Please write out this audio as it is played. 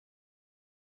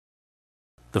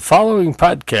The following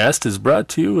podcast is brought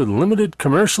to you with limited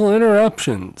commercial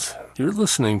interruptions. You're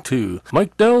listening to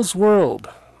Mike Dell's World,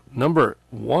 number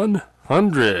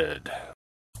 100.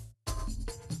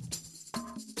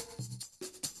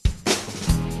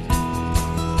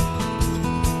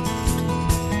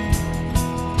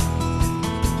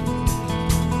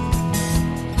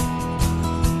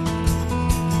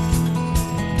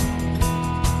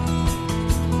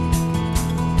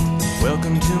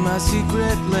 Welcome to my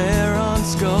secret lair on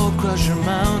Skull Crusher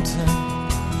Mountain.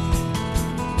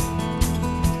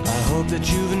 I hope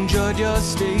that you've enjoyed your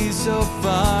stay so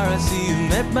far. I see you've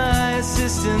met my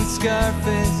assistant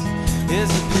Scarface. His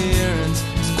appearance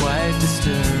is quite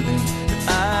disturbing, but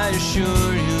I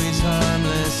assure you he's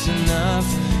harmless enough.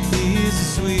 He's a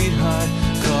sweetheart,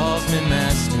 calls me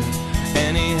master,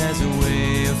 and he has a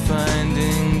way of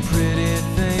finding pretty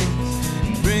things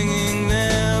and bringing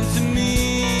them to me.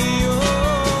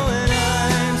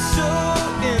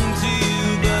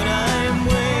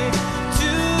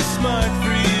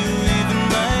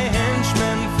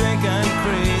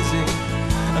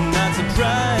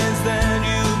 Surprised that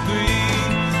you agree.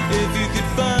 If you could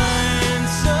find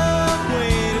some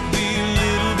way to be a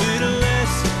little bit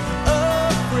less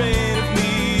afraid of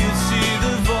me, you'd see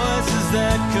the voices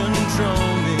that control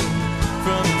me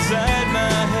from inside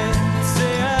my head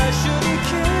say I shouldn't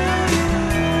kill you.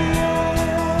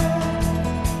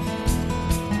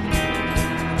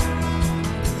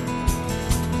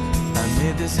 I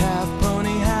made this half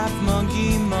pony, half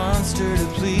monkey monster to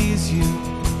please you,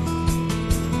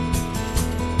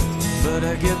 but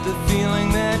I get the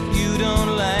feeling that you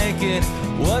don't like it.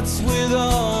 What's with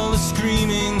all the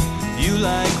screaming? You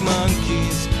like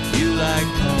monkeys, you like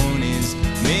ponies.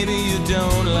 Maybe you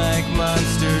don't like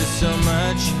monsters so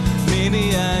much.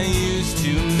 Maybe I used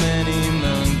too many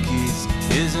monkeys.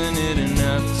 Isn't it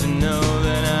enough to know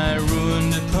that I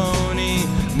ruined a pony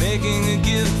making a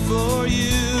gift for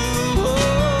you?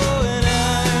 Oh, and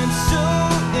I'm so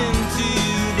into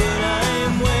you, but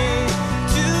I'm way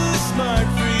too smart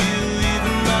for you.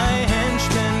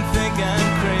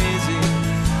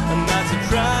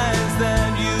 Surprised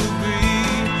that you agree.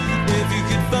 If you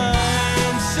could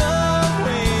find some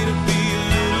way to be a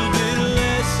little bit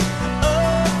less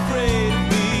afraid of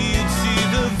me, you'd see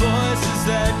the voices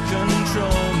that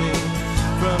control me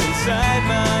from inside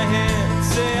my head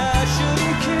say I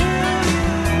shouldn't kill you.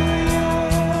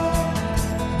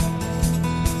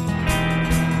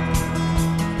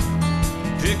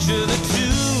 Picture the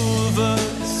two of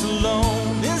us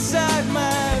alone inside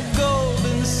my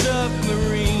golden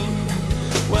submarine,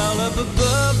 while up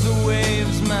above the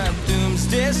waves my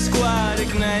doomsday squad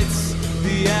ignites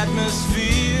the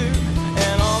atmosphere.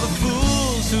 And all the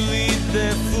fools who lead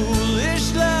their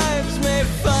foolish lives may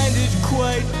find it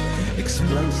quite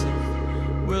explosive.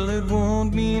 Well, it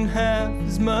won't mean half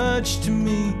as much to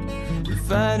me if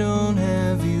I don't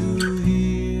have you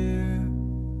here.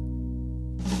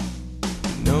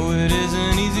 No, it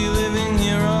isn't easy living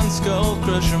here on Skull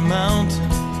Crusher Mountain.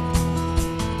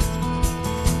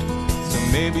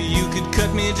 Maybe you could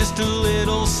cut me just a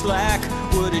little slack.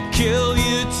 Would it kill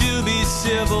you to be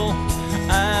civil?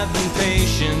 I've been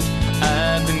patient,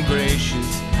 I've been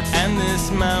gracious, and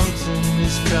this mountain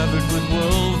is covered with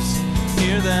wolves.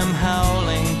 Hear them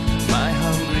howling, my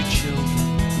hungry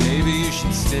children. Maybe you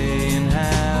should stay and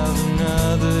have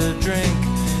another drink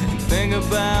and think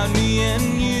about me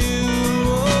and you.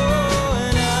 Oh,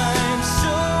 and I'm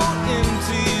so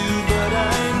into you, but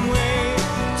I'm way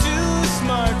too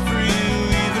smart for you.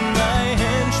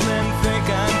 Think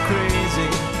I'm crazy.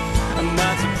 I'm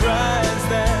not surprised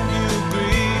that you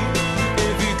agree.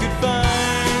 If you could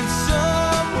find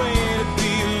some way to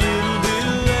be a little bit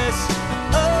less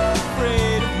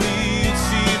afraid of me, you'd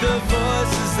see the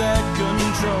voices that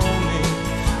control me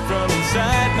from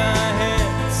inside my head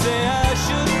say I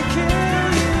shouldn't kill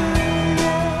you.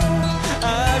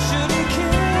 I shouldn't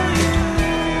kill you.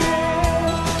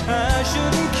 I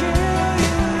shouldn't kill you.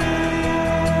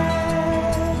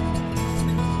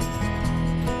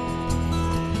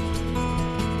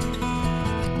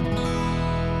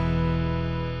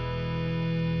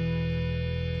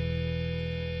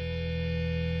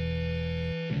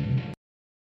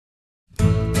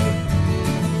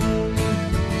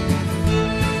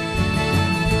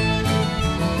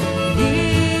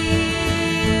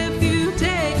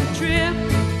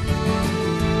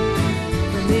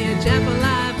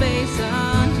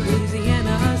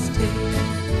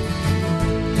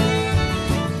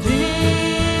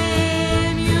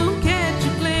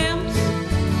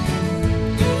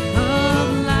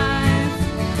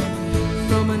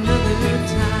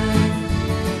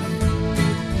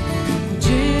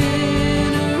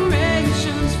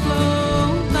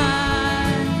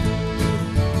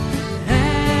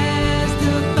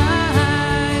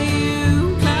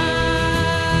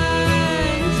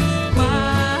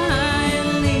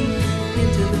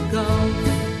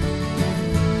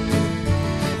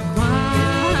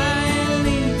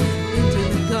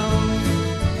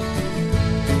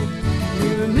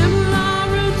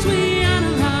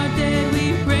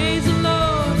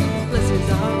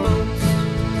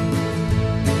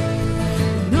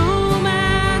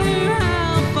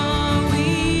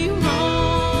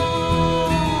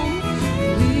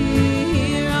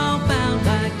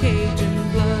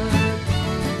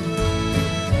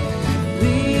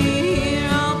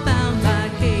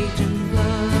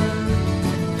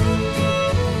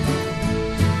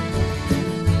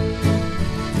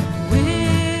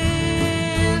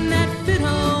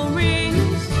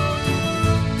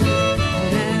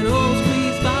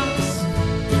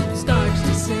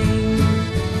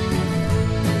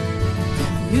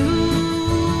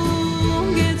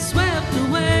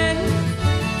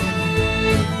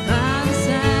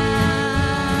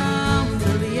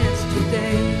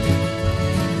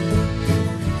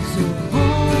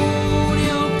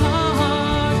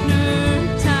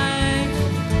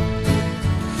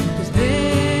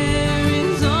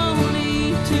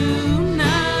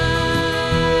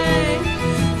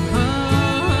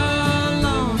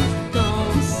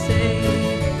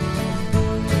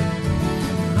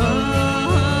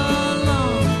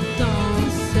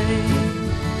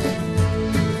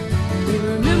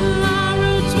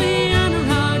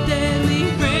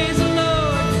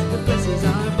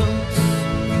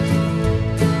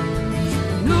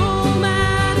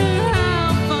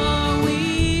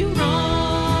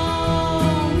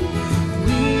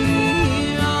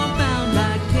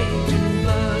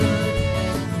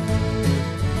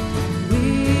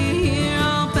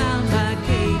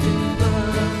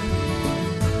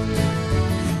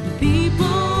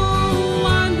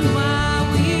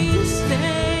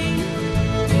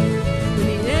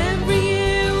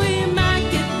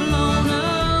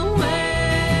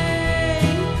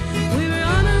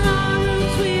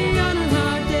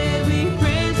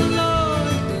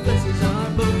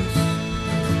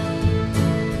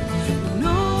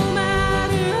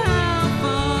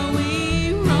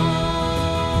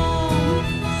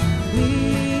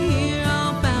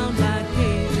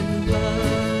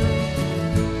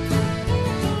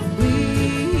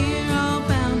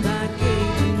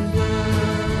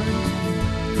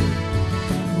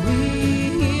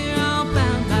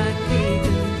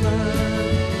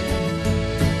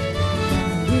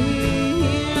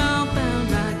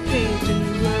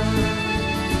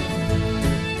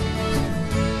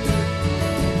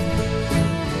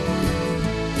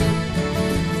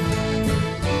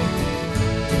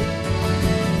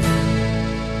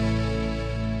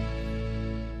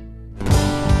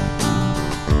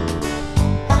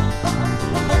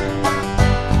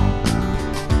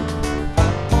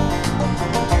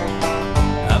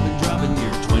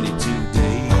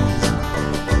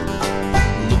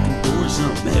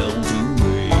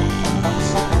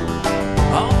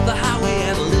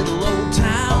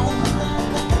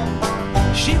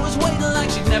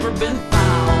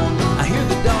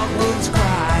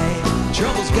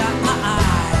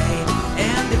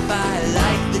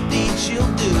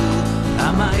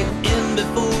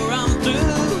 before I'm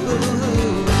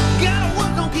through. Gotta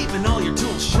work on keeping all your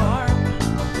tools sharp.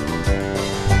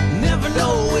 Never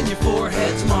know when your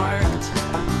forehead's marked.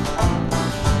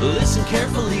 Listen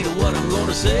carefully to what I'm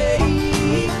gonna say.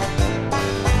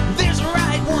 There's a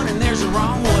right one and there's a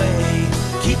wrong way.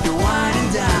 Keep your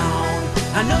winding down.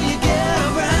 I know you get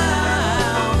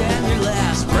around, and your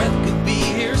last breath could be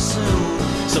here soon.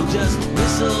 So just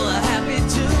whistle a happy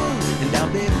tune, and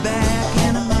I'll be back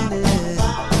in a minute.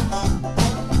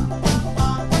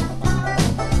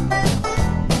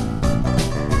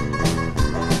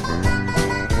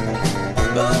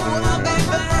 Oh, I'll be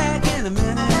back in a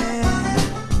minute.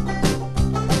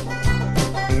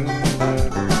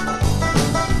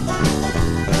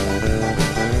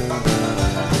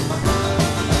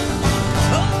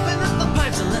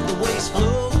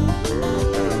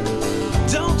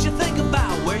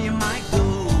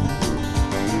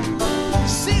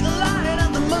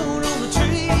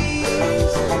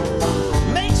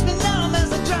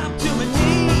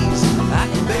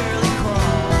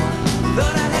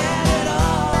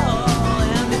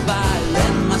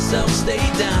 Stay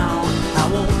down, I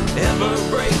won't ever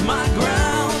break my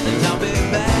ground, and I'll be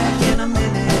back in a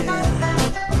minute.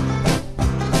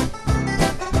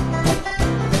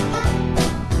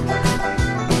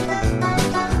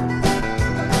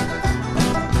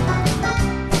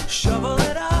 Shovel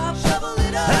it up, shovel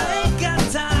it up. I ain't got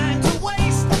time to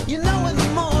waste. You know when the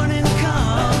morning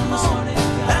comes,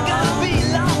 I gotta be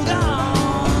long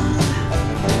gone.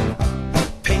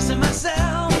 Pacing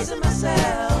myself,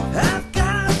 I've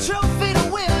got a trophy to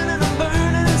win, and I'm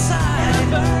burning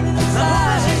inside. My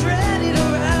horse is ready to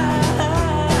ride.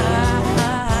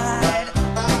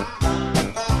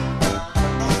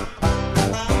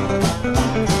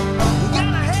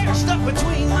 Got a hair stuck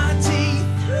between my teeth,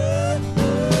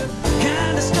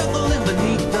 kinda scuffling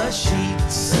beneath the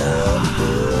sheets.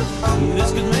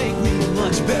 This could make me a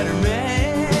much better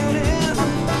man.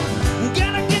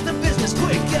 Gotta get the business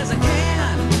quick as I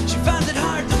can. She finds it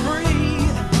hard to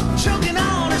breathe, choking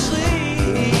on her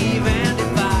sleeve. And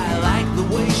if I like the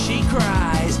way she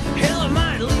cries, hell, I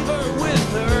might leave her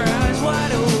with her eyes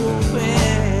wide open.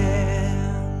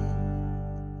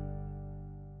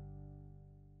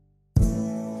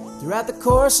 Throughout the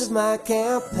course of my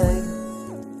campaign,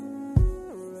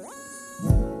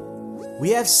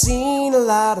 we have seen a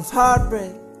lot of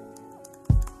heartbreak.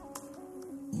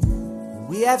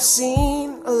 We have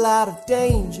seen a lot of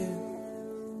danger,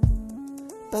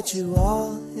 but you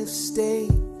all have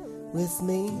stayed with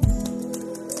me.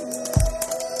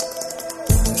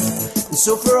 And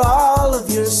so for all of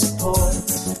your support,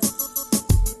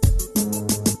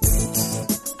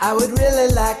 I would really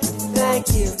like to thank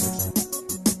you.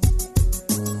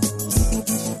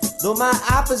 Though my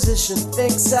opposition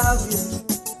thinks of you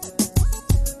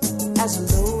as the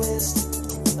lowest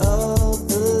of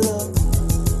the low.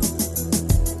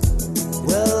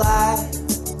 Well, I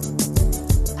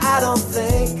don't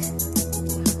think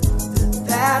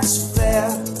that's fair.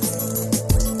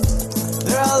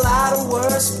 There are a lot of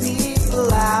worse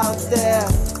people out there.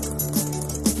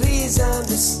 Please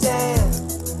understand,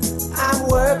 I'm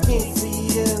working for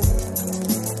you.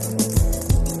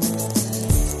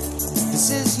 This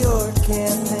is your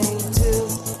campaign too.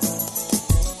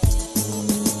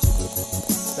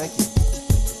 Thank you.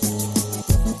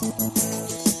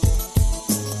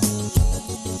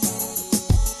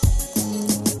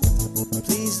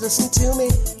 Please listen to me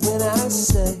when I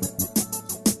say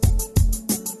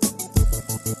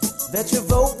that your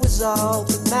vote was all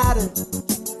that mattered.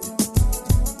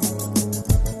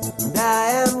 And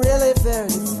I am really very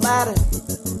flattered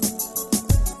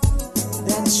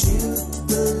that you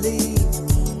believe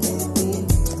in me.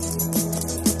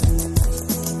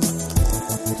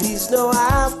 Please know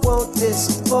I won't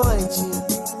disappoint you,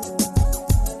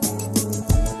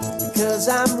 because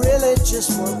I'm really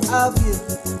just one of you.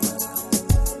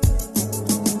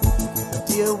 I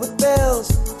deal with bills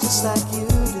just like you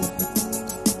do,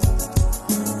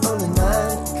 only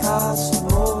mine costs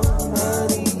more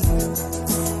money.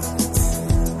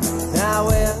 Now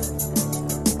well,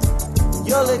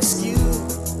 you'll excuse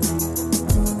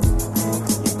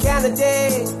your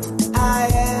candidate, I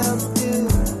am due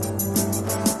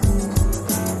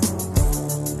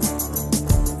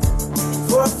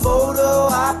for a photo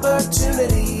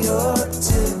opportunity or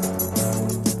two.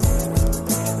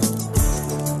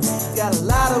 Got a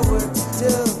lot of work to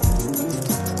do.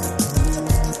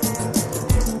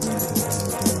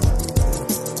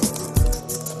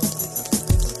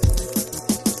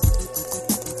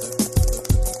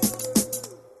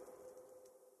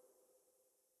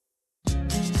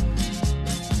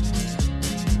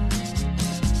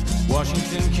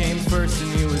 Washington came first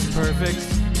and he was perfect.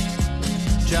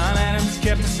 John Adams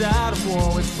kept us out of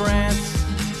war with France.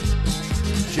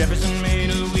 Jefferson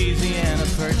made Louisiana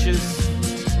Purchase.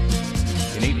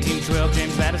 In 1812,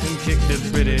 James Madison kicked the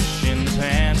British in the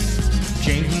pants.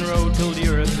 James Monroe told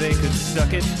Europe they could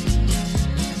suck it.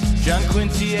 John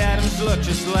Quincy Adams looked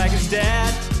just like his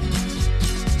dad.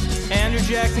 Andrew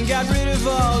Jackson got rid of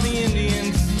all the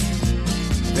Indians.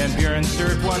 Van Buren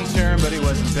served one term, but he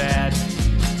wasn't bad.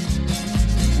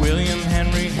 William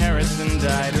Henry Harrison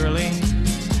died early.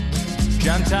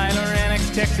 John Tyler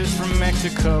annexed Texas from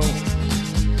Mexico.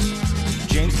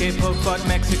 James K. Polk fought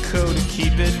Mexico to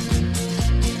keep it.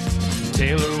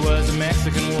 Taylor was a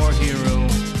Mexican war hero.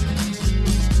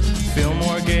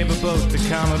 Fillmore gave a boat to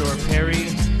Commodore Perry.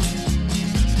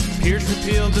 Pierce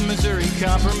repealed the Missouri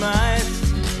Compromise.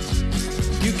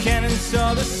 Buchanan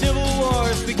saw the Civil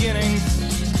War's beginnings.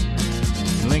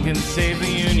 Lincoln saved the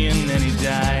Union, then he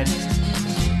died.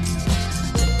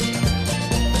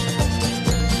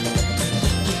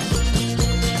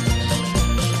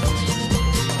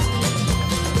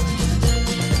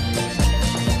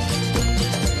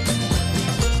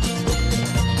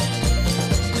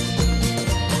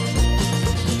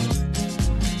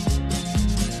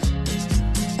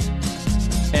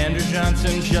 Andrew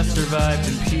Johnson just survived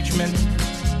impeachment.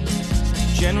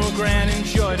 General Grant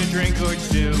enjoyed a drink or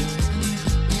two.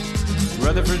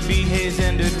 Rutherford B. Hayes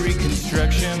ended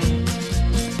Reconstruction.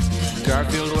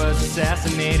 Garfield was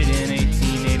assassinated in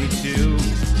 1882.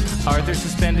 Arthur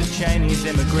suspended Chinese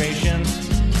immigration.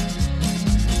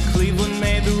 Cleveland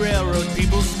made the railroad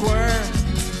people squirm.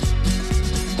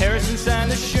 Harrison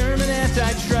signed the Sherman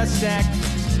Antitrust Act.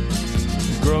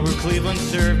 Grover Cleveland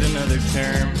served another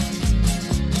term.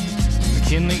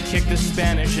 McKinley kicked the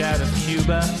Spanish out of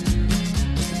Cuba.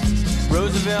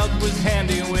 Roosevelt was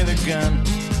handy with a gun.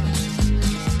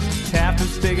 Taft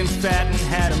was big and fat and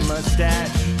had a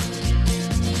mustache.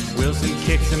 Wilson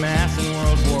kicked some ass in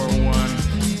World War I.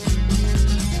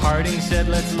 Harding said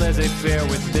let's laissez-faire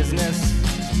with business.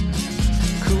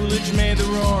 Coolidge made the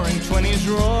roaring 20s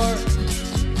roar.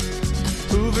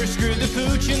 Hoover screwed the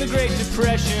pooch in the Great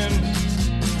Depression.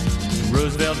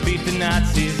 Roosevelt beat the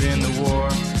Nazis in the war.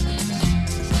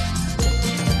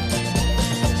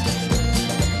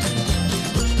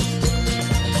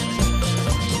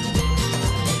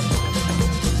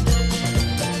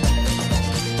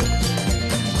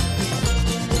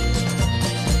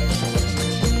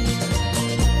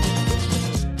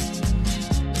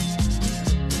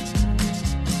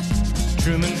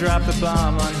 Truman dropped the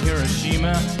bomb on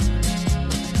Hiroshima.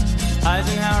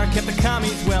 Eisenhower kept the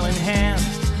commies well in hand.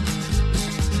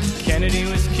 Kennedy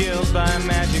was killed by a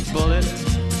magic bullet.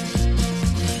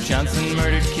 Johnson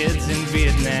murdered kids in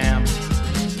Vietnam.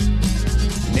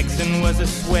 Nixon was a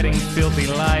sweating, filthy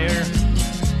liar.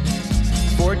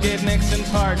 Ford gave Nixon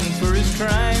pardon for his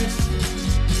crimes.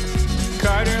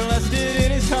 Carter lusted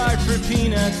in his heart for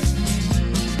peanuts.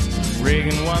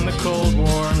 Reagan won the Cold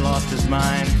War and lost his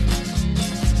mind.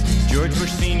 George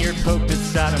Bush Sr. poked at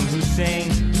Saddam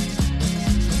Hussein.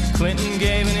 Clinton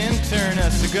gave an intern a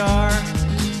cigar.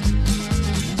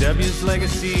 W's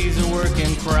legacy's a work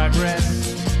in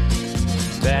progress.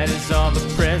 That is all the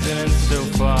presidents so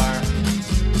far.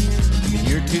 In the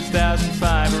year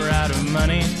 2005 we're out of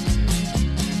money.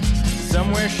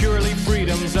 Somewhere surely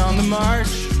freedom's on the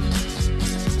march.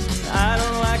 I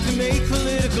don't like to make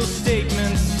political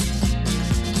statements.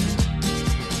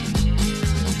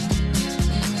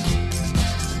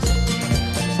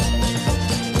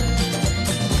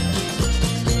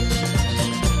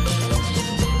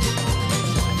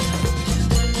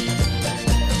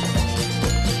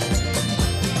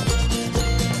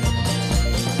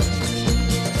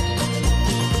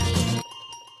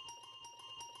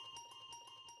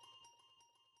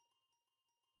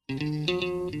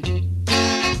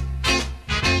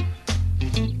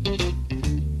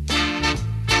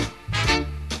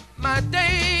 My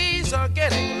days are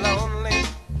getting lonely.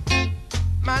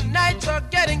 My nights are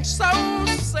getting so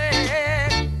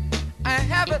sad. I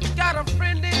haven't got a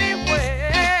friend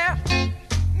anywhere.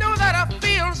 Know that I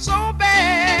feel so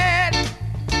bad.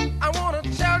 I wanna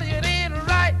tell you it ain't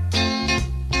right.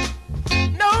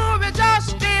 No, it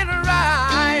just ain't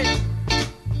right.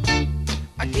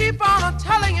 I keep on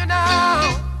telling you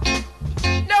now.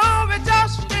 No, it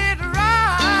just ain't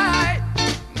right.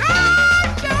 No,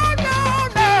 no, no,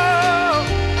 no.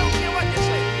 Don't care what you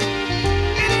say.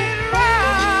 It ain't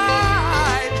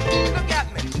right. Look at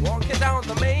me.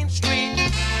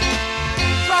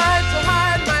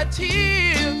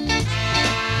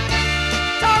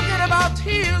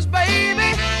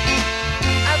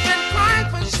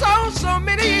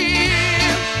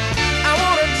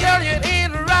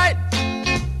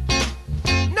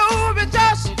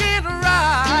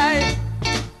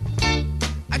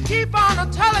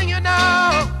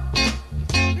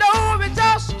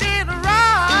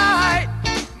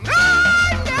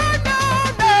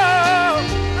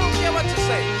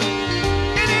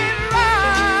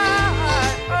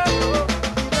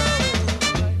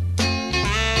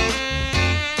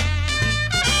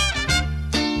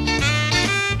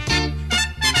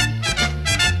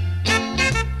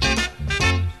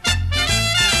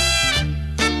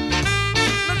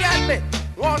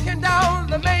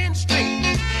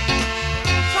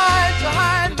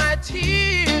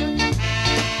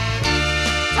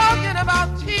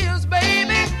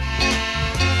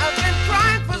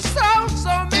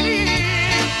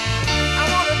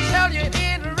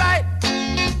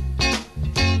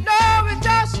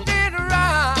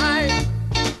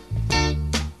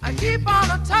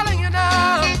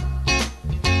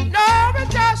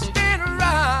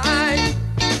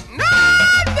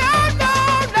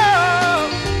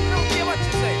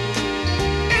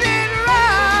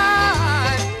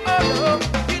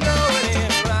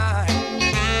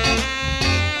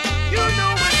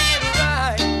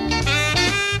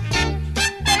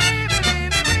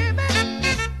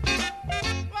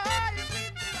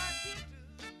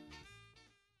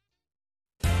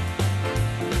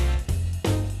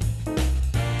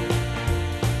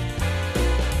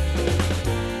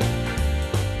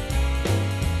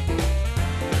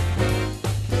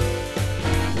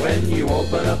 When you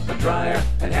open up the dryer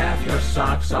and half your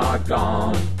socks are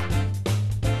gone.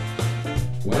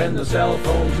 When the cell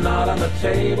phone's not on the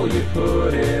table, you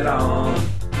put it on.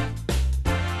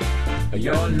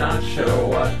 You're not sure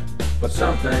what, but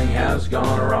something has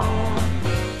gone wrong.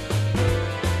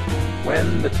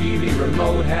 When the TV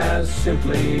remote has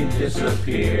simply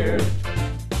disappeared.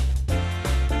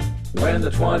 When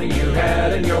the 20 you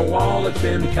had in your wallet's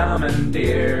been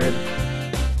commandeered.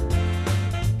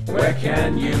 Where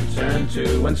can you turn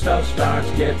to when stuff starts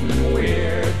getting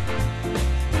weird?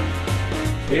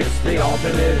 It's the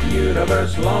alternate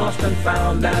universe, lost and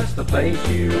found, that's the place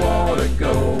you ought to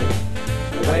go.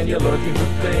 When you're looking for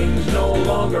things no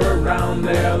longer around,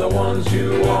 they're the ones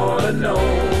you ought to know.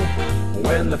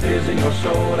 When the fizz in your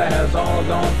soda has all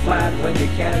gone flat, when you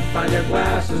can't find your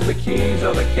glasses, the keys,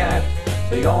 or the cat,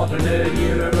 the alternate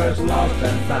universe, lost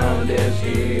and found, is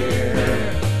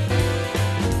here.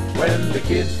 When the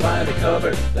kids find a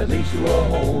cupboard that leads to a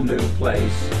whole new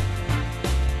place.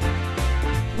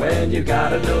 When you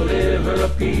gotta deliver a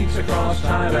pizza across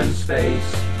time and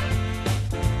space.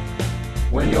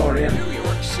 When you're in New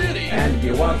York City and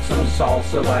you want some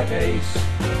salsa by Ace.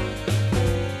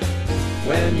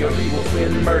 When your evil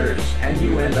twin murders and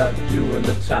you end up doing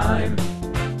the time.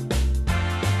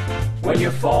 When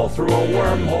you fall through a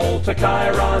wormhole to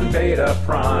Chiron Beta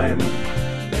Prime.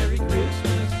 Merry Christmas.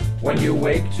 When you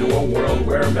wake to a world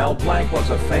where Mel Blanc was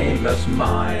a famous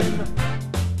mime.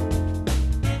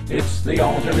 It's the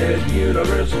alternate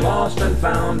universe, lost and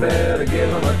found, better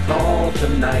give them a call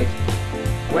tonight.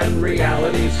 When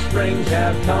reality springs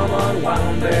have come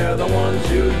unwound, they're the ones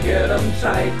who get them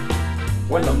tight.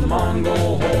 When the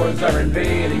Mongol hordes are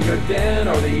invading your den,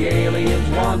 or the aliens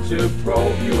want to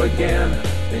probe you again,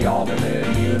 the alternate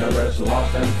universe,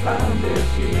 lost and found,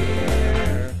 is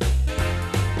here.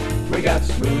 We got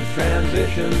smooth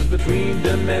transitions between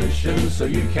dimensions so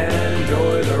you can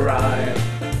enjoy the ride.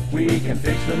 We can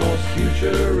fix the most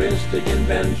futuristic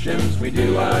inventions. We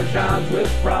do our jobs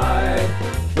with pride.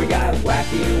 We got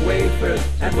wacky wafers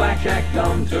and blackjack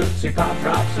gum, Tootsie Pop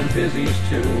Drops and fizzies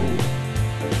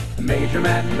too. Major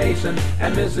Matt Mason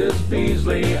and Mrs.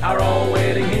 Beasley are all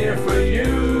waiting here for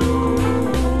you.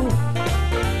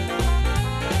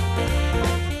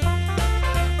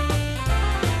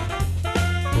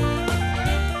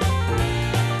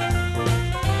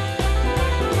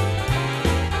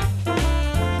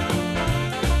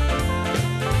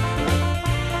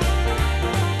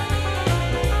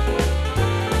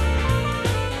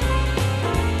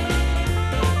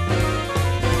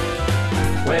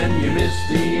 When you miss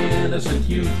the innocent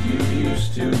youth you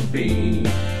used to be.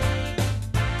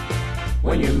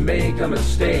 When you make a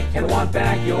mistake and want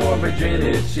back your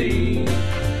virginity.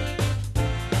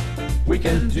 We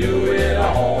can do it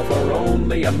all for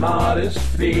only a modest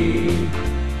fee.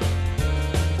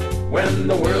 When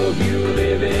the world you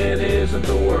live in isn't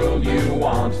the world you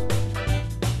want.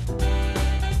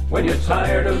 When you're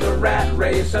tired of the rat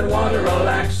race and want a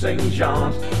relaxing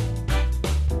jaunt.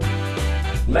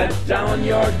 Let down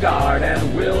your guard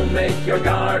and we'll make your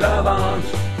guard avant.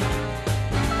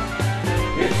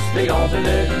 It's the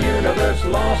alternate universe,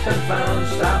 lost and found.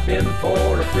 Stop in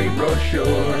for a free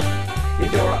brochure.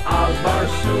 If you're Osbar,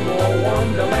 Sumo, or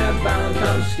Wonderland bound,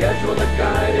 come schedule a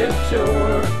guided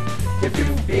tour. If you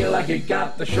feel like you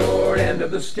got the short end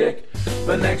of the stick,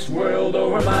 the next world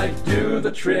over might do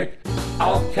the trick.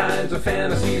 All kinds of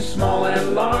fantasies, small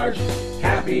and large.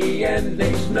 Happy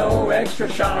endings, no extra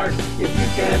charge. If you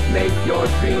can't make your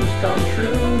dreams come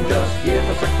true, just give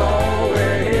us a call,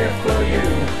 we're here for you.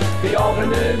 The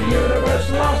alternate universe,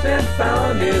 lost and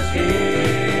found, is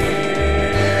here.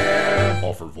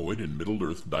 Offer void in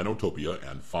Middle-earth, Dinotopia,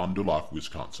 and Fond du Lac,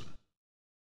 Wisconsin.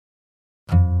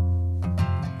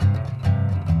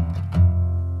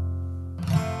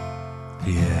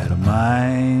 He had a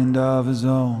mind of his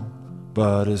own,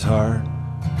 but his heart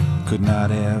could not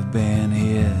have been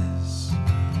his.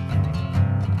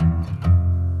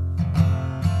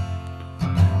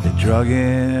 It drug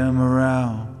him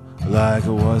around like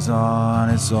it was on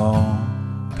its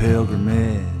own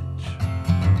pilgrimage.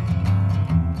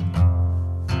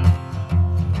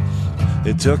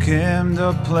 It took him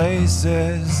to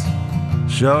places,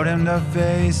 showed him the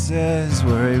faces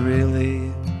where he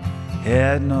really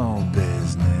had no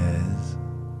business.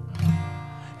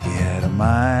 He had a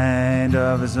mind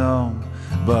of his own,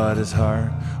 but his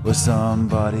heart was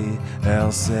somebody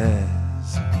else's.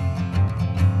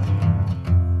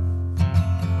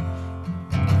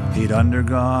 He'd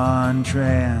undergone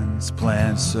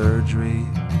transplant surgery,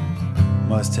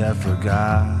 must have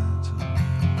forgot.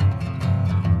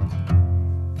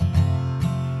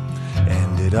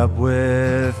 Ended up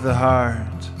with the heart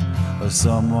of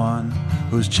someone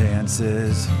whose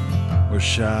chances were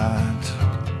shot.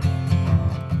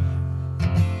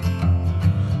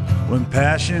 When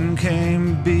passion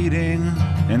came beating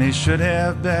and he should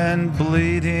have been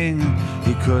bleeding,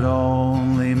 he could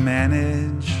only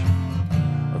manage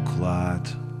a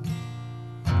clot.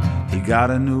 He got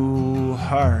a new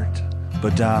heart,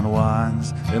 but Don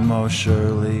Juan's it most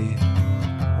surely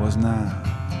was not.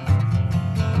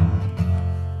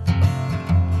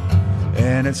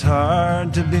 And it's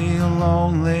hard to be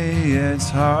lonely, it's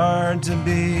hard to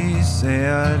be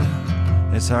sad,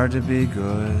 it's hard to be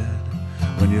good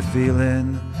when you're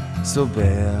feeling so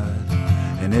bad.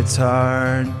 And it's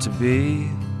hard to be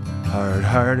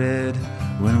hard-hearted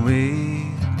when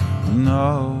we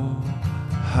know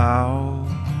how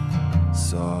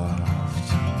soft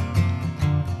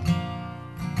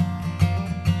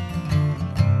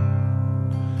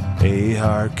a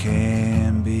heart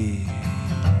can be.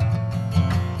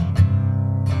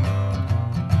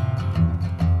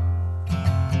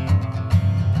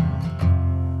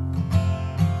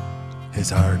 His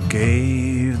heart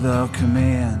gave the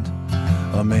command,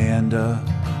 Amanda,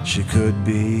 she could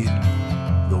be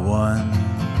the one.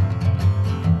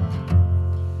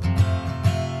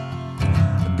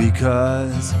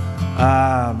 Because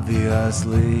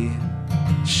obviously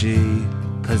she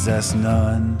possessed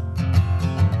none.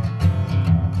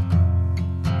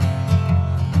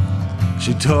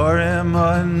 She tore him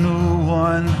a new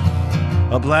one,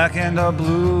 a black and a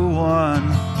blue one,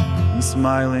 and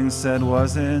smiling said,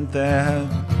 wasn't that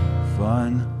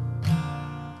fun?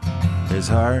 His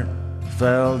heart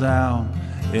fell down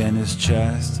in his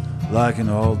chest like an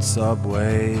old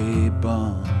subway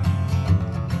bum.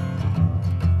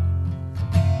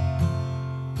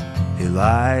 He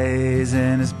lies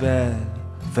in his bed,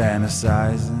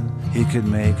 fantasizing he could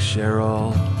make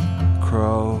Sheryl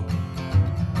Crow,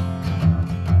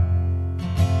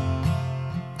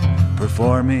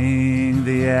 performing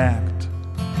the act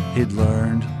he'd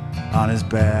learned on his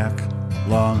back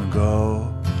long ago.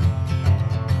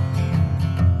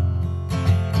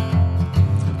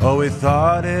 Oh, he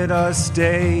thought it a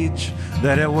stage,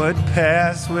 that it would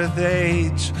pass with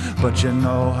age, but you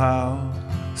know how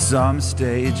some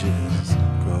stages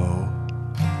go.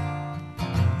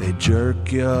 They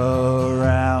jerk you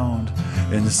around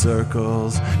in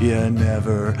circles you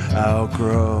never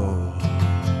outgrow.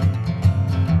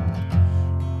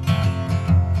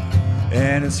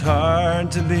 And it's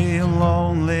hard to be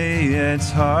lonely,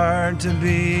 it's hard to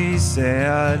be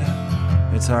sad,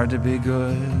 it's hard to be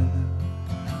good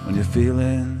when you're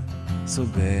feeling so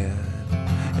bad.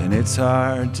 And it's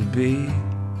hard to be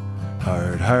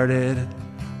hard-hearted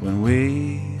when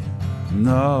we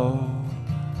know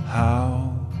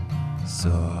how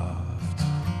soft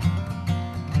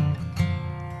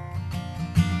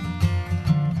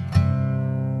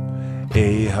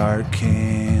a heart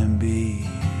can be.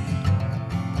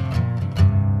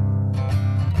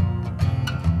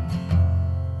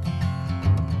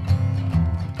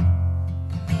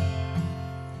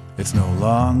 It's no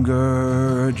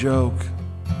longer a joke,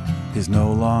 he's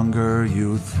no longer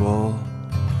youthful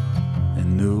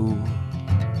and new.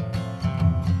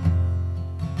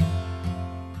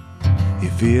 He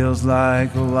feels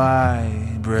like a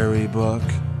library book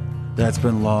that's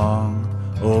been long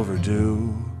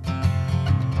overdue.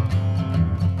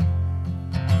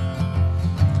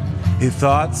 He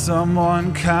thought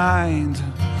someone kind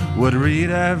would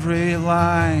read every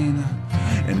line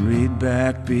and read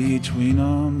back between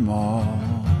them all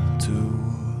too.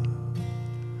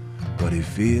 But he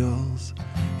feels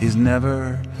he's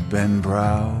never been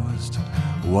browsed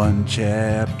one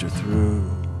chapter through.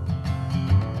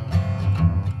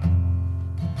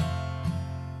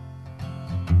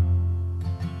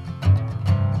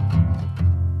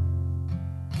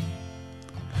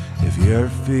 If you're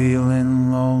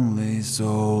feeling lonely,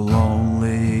 so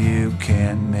lonely you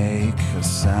can't make a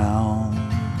sound,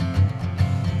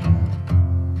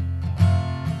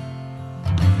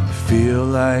 feel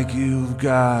like you've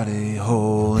got a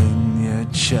hole in your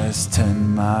chest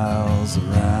 10 miles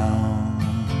around.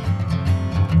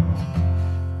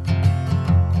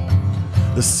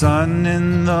 The sun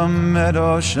in the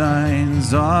meadow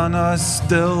shines on a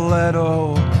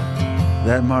stiletto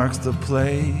that marks the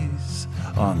place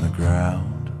on the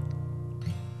ground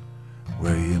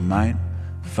where you might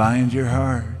find your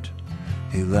heart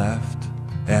he left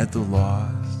at the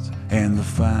lost and the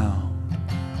found.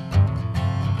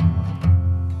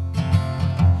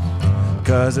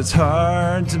 'Cause it's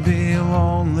hard to be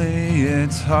lonely,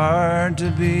 it's hard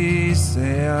to be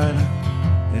sad,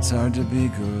 it's hard to be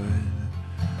good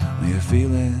when you're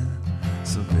feeling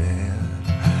so bad.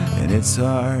 And it's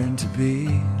hard to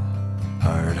be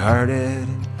hard-hearted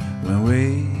when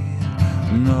we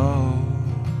know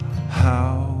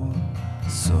how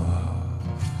soft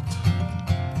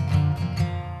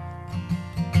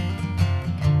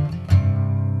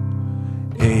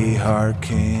a heart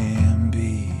can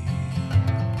be.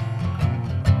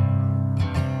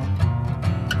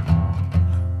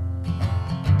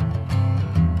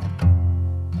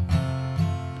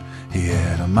 He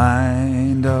had a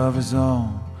mind of his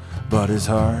own, but his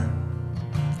heart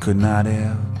could not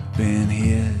have been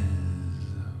his.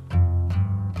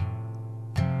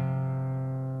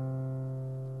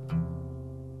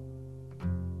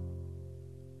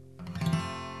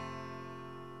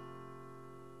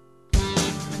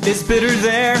 It's bitter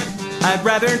there, I'd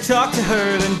rather talk to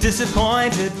her than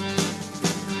disappointed.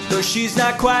 Though she's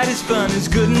not quite as fun as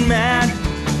good and mad,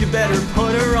 you better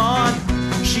put her on.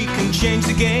 She can change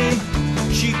the game,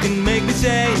 she can make me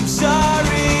say I'm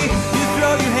sorry. You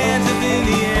throw your hands up in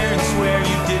the air and swear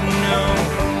you didn't know.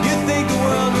 You think the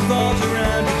world revolves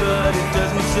around you, but it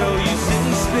doesn't, so you sit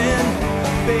and spin.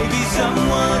 Baby,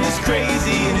 someone is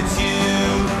crazy and it's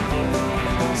you.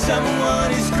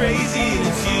 Someone is crazy and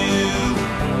it's you.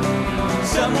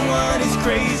 Someone is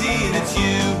crazy and it's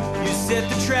you. You set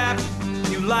the trap,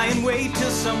 you lie in wait till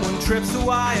someone trips the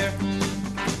wire.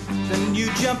 Then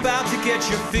you jump out to get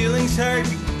your feelings hurt,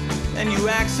 and you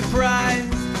act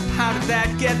surprised. How did that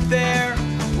get there?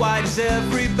 Why does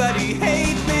everybody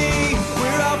hate me?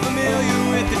 We're all familiar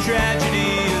with the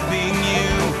tragedy of being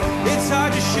you. It's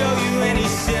hard to show you any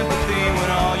sympathy when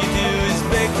all you do is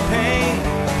beg for pain.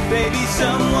 Baby,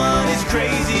 someone is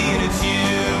crazy and it's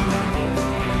you.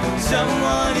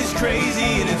 Someone is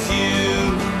crazy and it's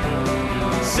you.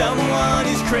 Someone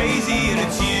is crazy and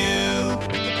it's you.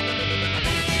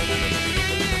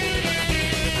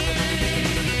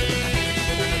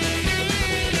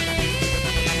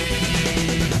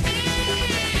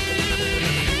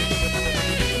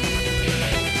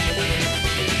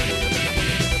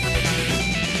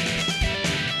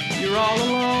 You're all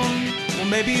alone. Well,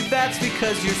 maybe that's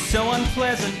because you're so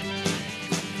unpleasant.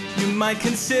 You might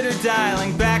consider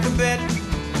dialing back a bit.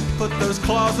 Put those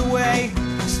claws away.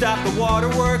 Stop the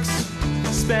waterworks.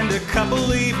 Spend a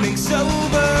couple evenings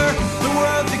sober. The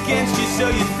world's against you, so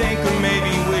you think, or maybe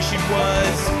you wish it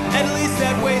was. At least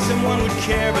that way someone would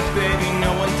care, but baby,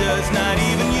 no one does, not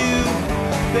even you.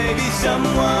 Baby,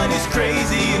 someone is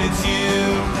crazy and it's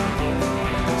you.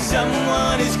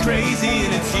 Someone is crazy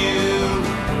and it's you.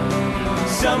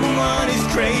 Someone is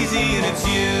crazy and it's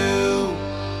you.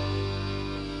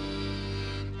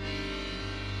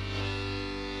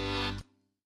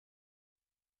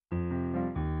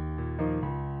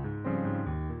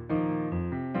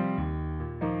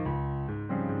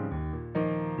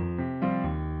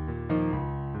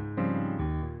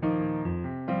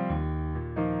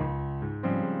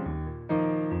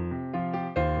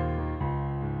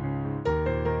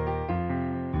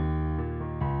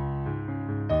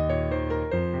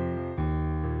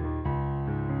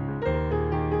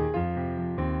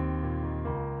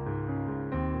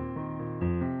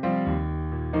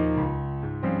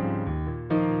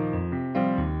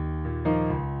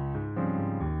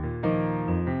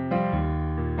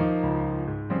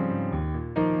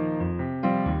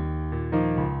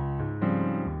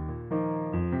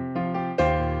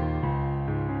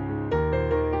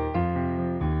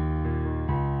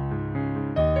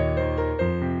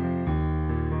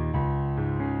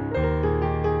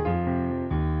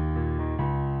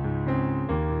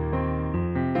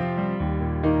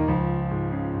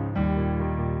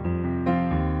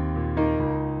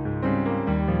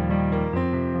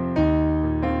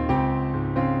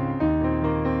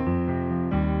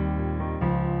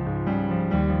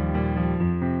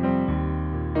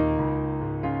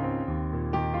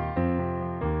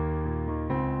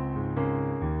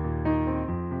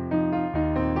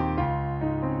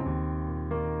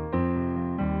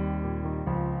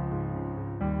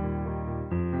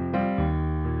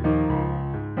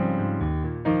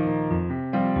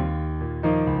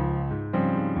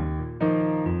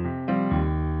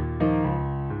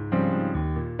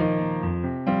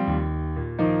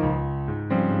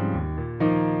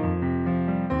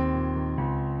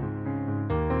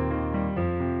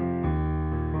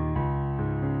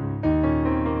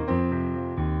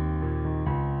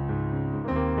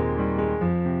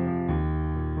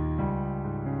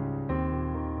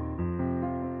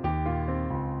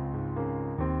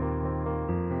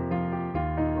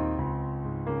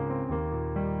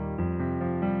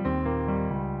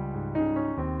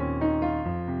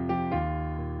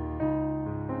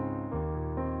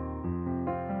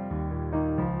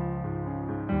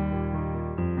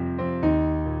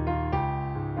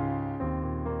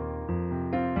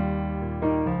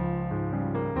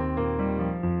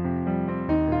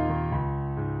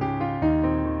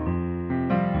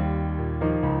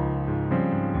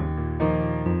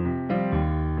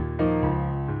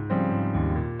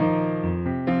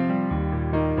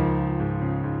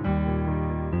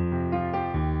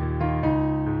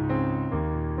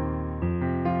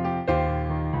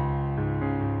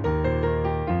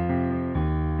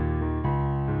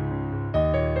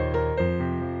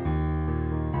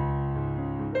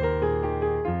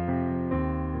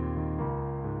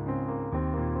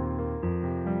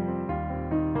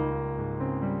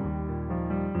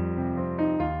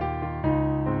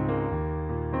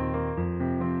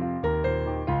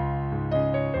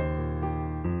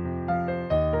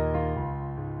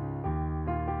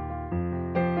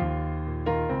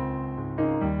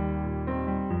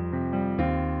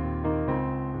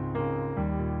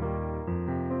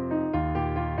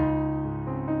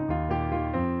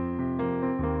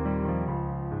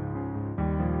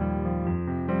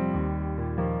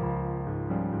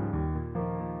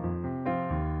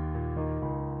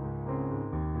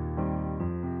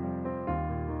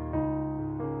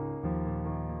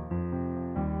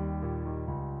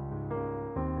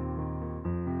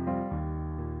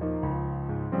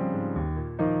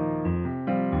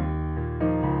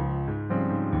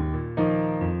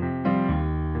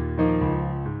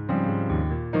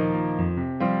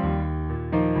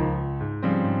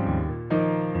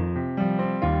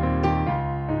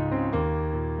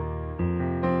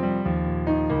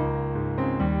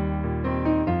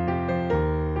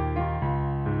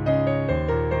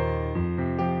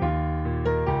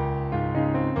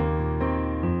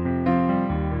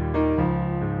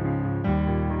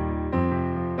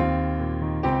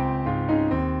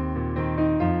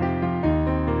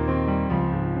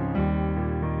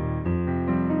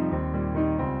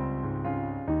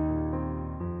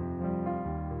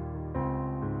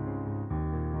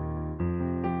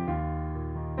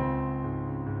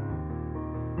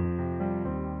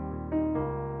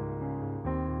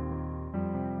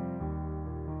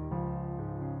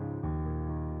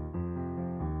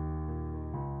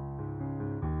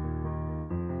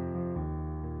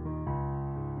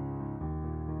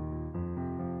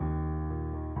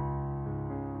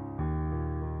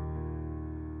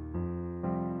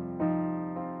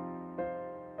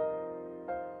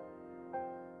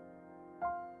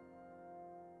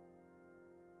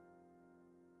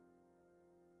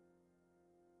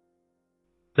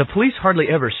 The police hardly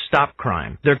ever stop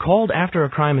crime. They're called after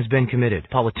a crime has been committed.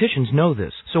 Politicians know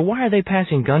this. So why are they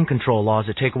passing gun control laws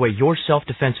that take away your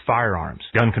self-defense firearms?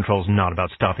 Gun control is not about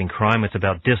stopping crime. It's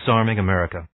about disarming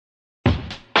America.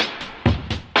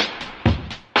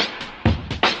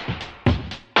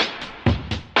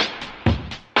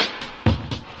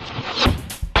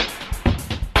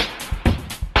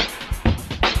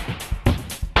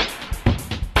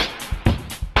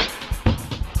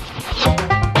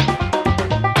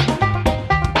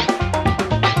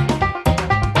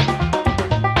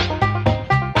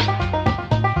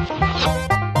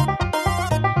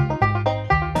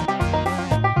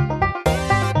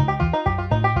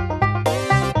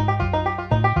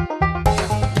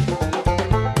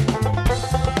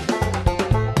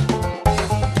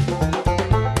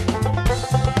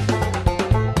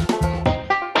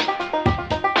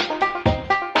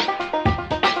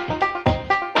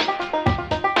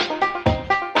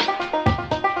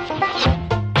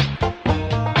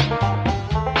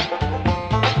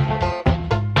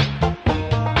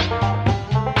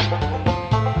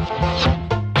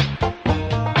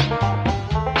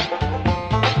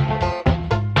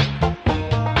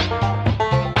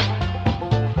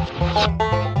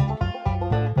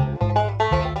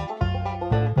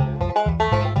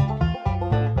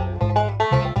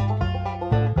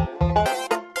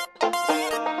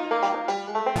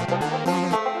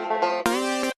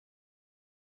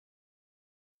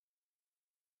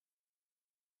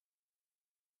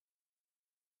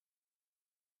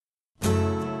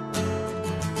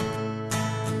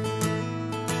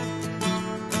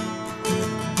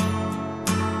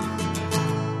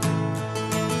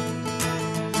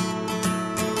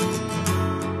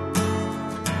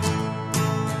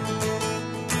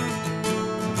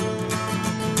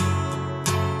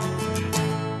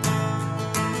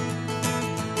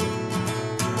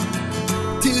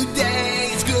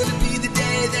 Today's gonna be the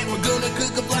day that we're gonna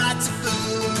cook up lots of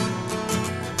food.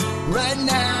 Right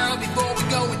now, before we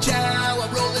go and chow, I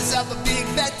roll us up a big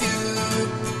fat dude.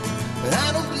 But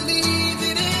I don't believe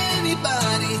that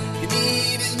anybody can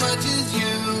eat as much as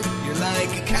you. You're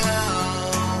like a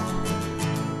cow.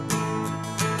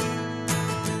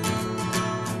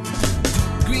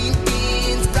 Green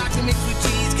beans, broccoli mixed with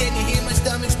cheese. Can you hear my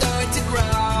stomach start to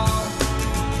growl?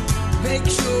 Make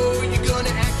sure you're gonna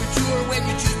act mature when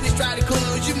you choose. Please try to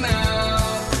close your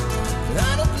mouth. But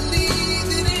I don't believe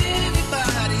that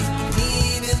anybody can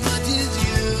eat as much as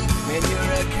you.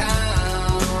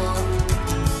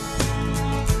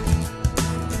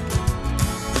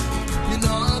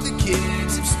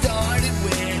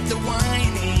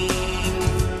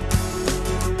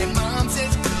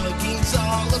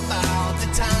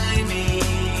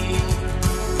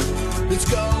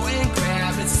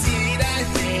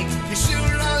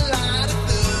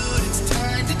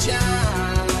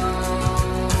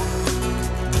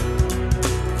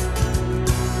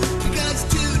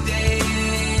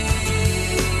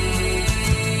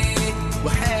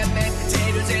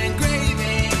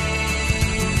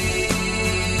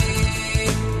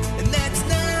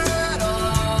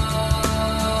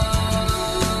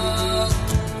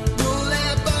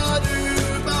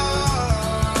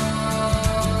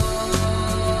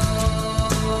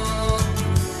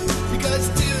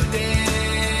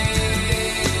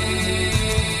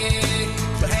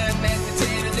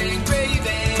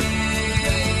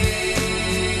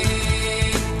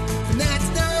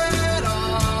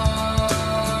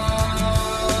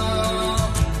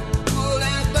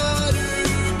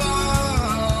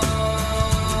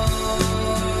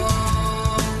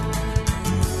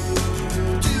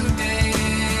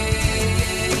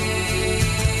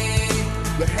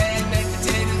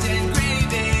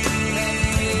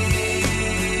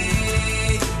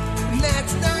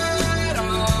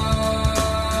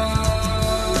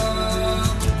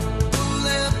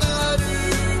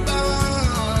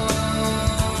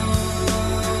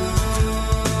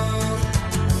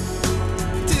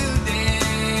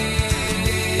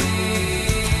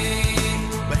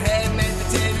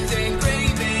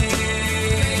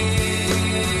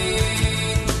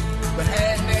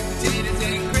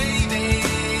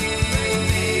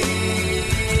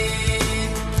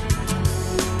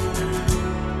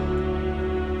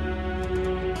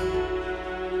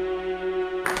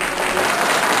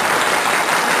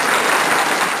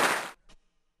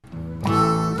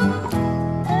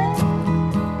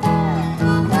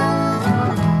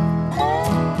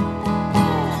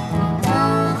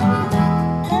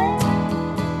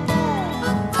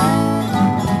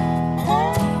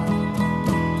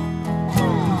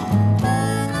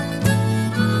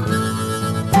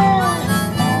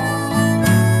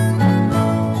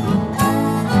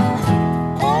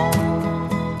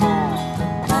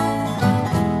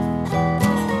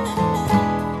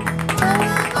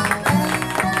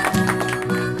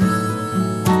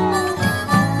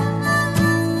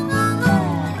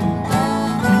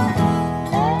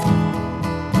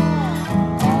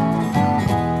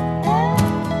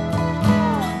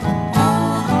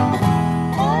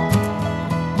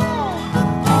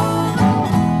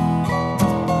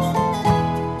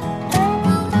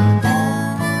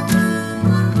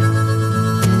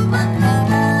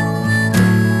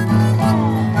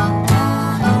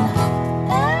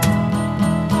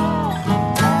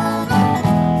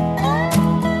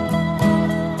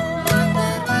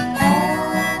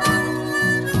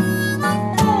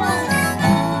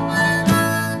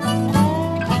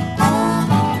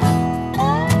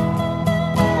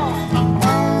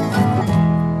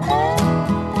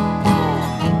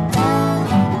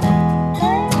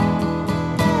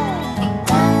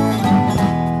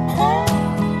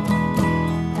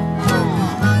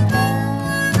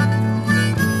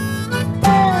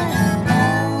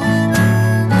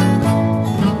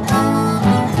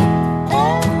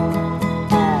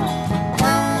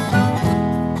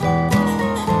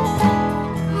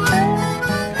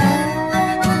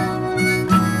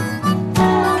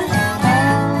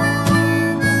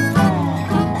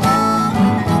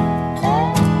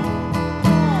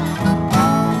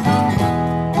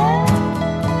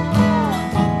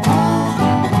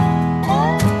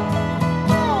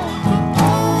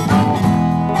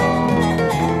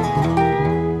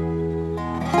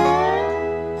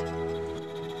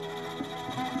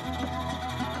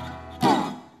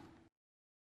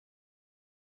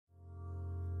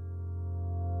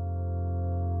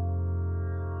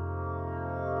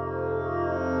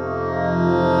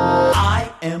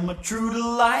 a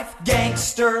true-to-life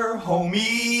gangster,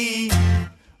 homie.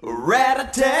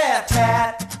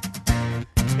 Rat-a-tat-tat.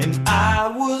 And I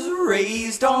was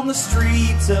raised on the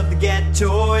streets of the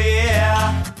ghetto,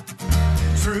 yeah.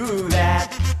 True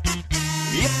that.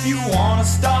 If you wanna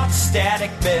start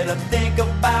static, better think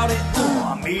about it.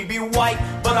 I may be white,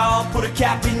 but I'll put a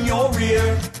cap in your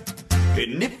rear.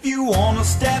 And if you wanna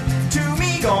step to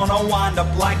me, gonna wind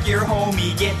up like your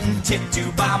homie, getting tipped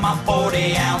to by my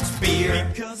 40-ounce beer.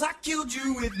 Because I killed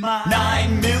you with my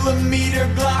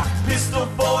 9mm Glock pistol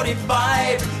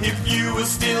 45. If you were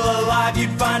still alive,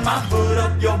 you'd find my foot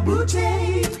up your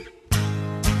booty.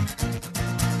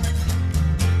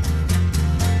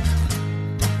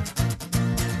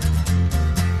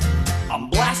 I'm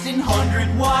blasting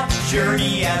 100-watt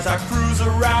journey as I cruise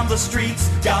around the streets.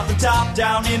 Got the top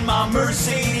down in my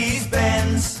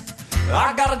Mercedes-Benz.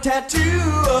 I got a tattoo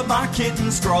of my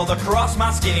kitten scrawled across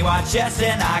my skinny white chest,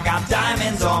 and I got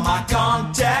diamonds on my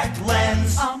contact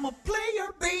lens. I'm a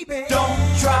player, baby.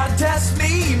 Don't try to test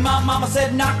me. My mama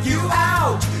said knock you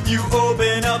out. You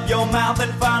open up your mouth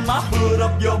and find my foot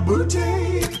up your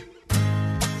booty.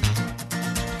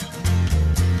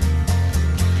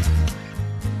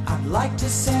 I'd like to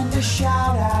send a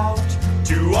shout out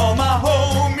to all my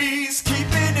homies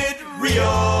keeping it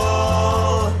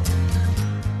real.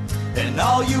 And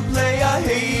all you player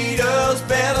haters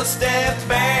better step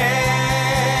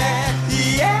back.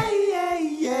 Yeah, yeah,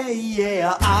 yeah,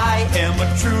 yeah. I am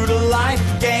a true-to-life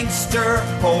gangster,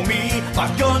 homie. My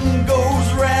gun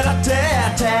goes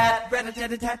rat-a-tat-tat,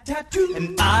 rat-a-tat-tat-tat-too.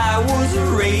 And I was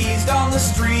raised on the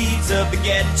streets of the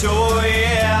ghetto,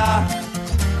 yeah.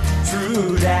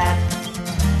 True that.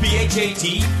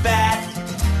 P-H-A-T, fat.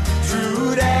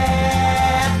 True that.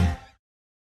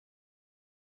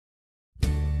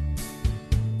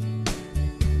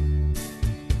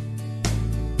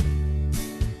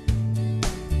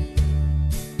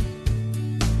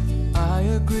 I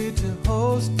agreed to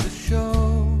host the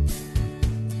show.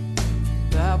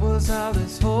 That was how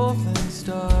this whole thing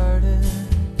started.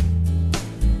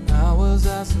 How was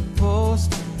I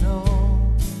supposed to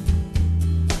know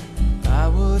I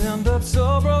would end up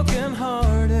so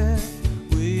broken-hearted?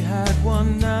 We had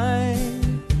one night,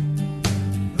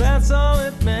 that's all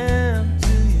it meant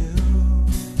to you.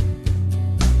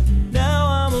 Now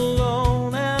I'm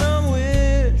alone and I'm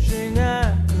wishing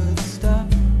I could stop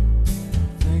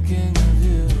thinking of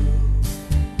you.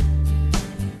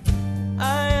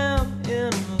 I am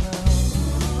in love,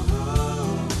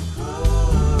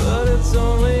 but it's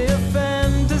only a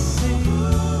fantasy.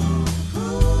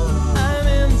 I'm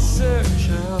in search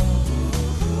of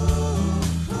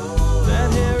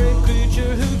that hairy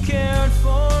creature who cared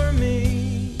for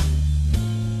me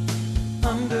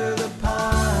under the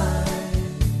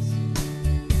pines.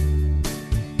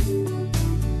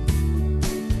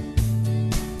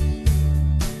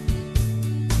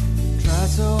 Tried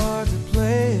so hard to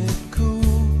play it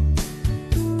cool,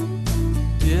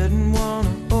 didn't want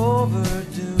to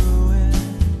overdo it.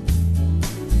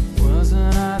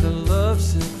 Wasn't I the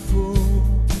lovesick fool,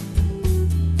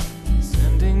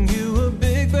 sending you a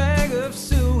big bag of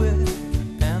suet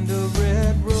and a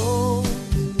red rose?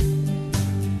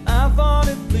 I thought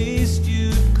at least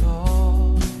you'd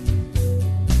call.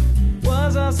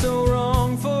 Was I so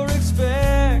wrong for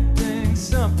expecting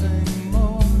something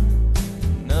more?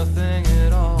 Nothing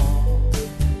at all.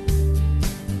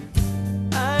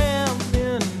 I am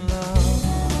in love,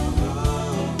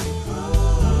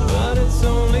 but it's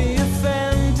only a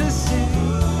fantasy.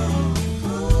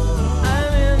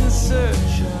 I'm in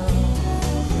search of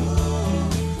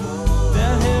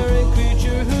that hairy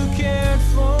creature who cared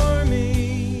for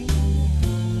me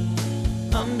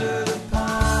under the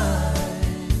pines.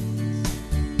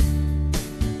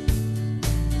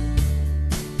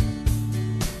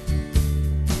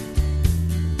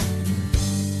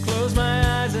 Close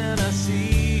my eyes and I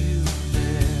see you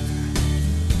there,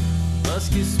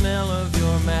 musky smell of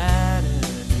your matted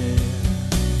hair.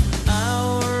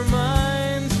 Our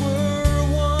minds were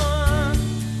one,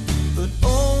 but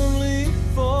only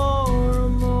for a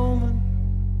moment.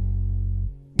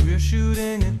 We're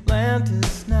shooting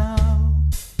Atlantis now.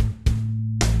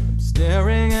 I'm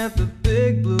staring at the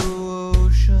big blue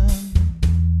ocean.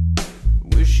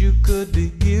 Wish you could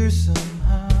be here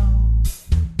somehow.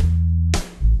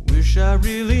 Wish I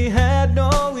really had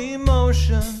no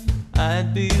emotion.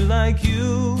 I'd be like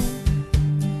you,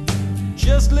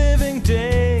 just living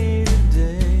day to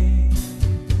day,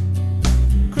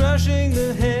 crushing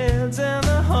the heads and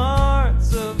the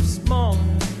hearts of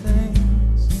smaller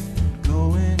things,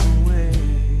 going away.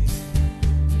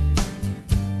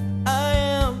 I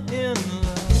am in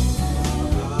love,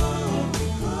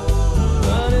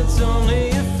 but it's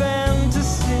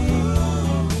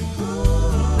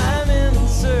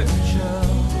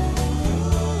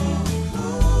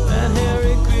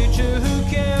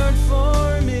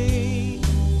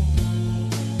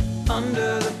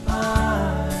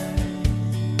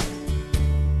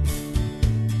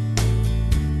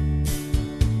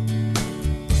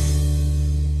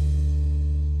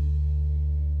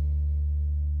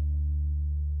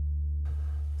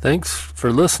Thanks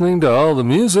for listening to all the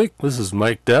music. This is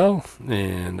Mike Dell,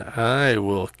 and I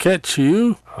will catch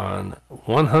you on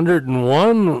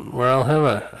 101, where I'll have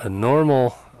a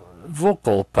normal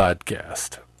vocal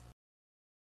podcast.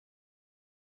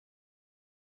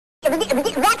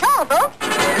 That's all, folks.